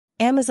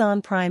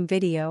Amazon Prime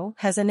Video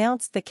has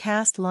announced the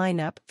cast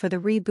lineup for the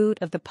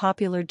reboot of the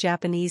popular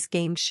Japanese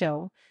game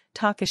show,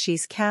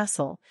 Takeshi's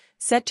Castle,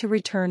 set to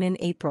return in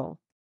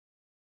April.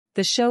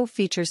 The show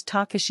features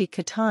Takeshi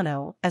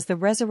Kitano as the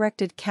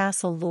resurrected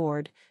castle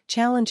lord,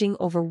 challenging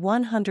over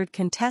 100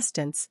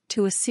 contestants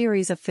to a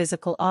series of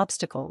physical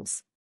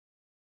obstacles.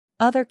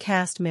 Other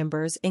cast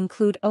members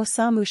include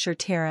Osamu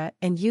Shirtera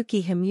and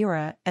Yuki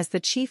Himura as the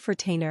chief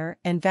retainer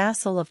and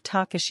vassal of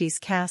Takeshi's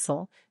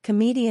Castle,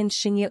 comedian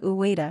Shinya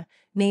Ueda,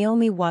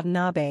 Naomi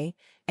Watanabe,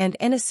 and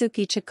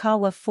Inosuke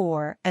Chikawa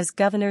IV as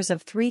governors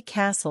of 3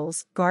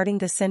 castles guarding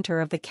the center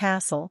of the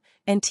castle,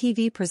 and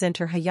TV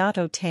presenter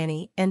Hayato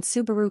Tani and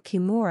Subaru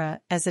Kimura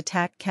as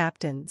attack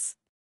captains.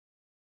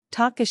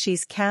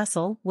 Takeshi's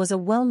Castle was a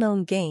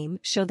well-known game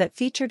show that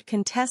featured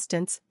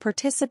contestants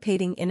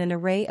participating in an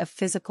array of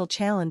physical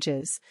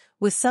challenges,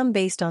 with some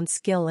based on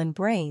skill and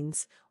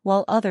brains,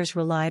 while others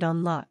relied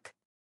on luck.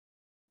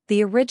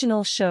 The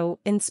original show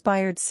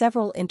inspired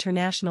several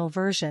international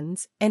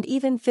versions and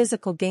even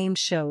physical game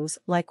shows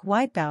like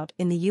Wipeout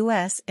in the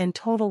US and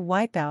Total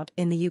Wipeout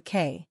in the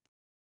UK.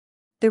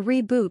 The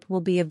reboot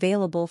will be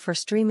available for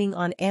streaming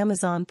on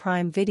Amazon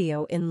Prime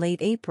Video in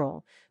late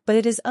April, but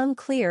it is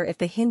unclear if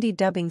the Hindi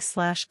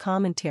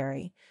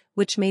dubbing/commentary,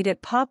 which made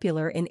it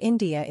popular in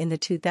India in the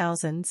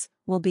 2000s,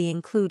 will be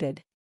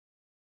included.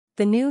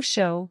 The new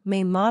show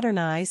may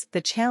modernize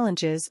the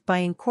challenges by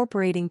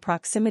incorporating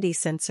proximity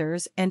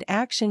sensors and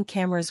action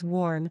cameras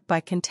worn by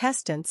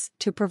contestants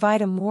to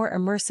provide a more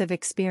immersive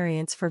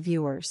experience for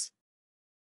viewers.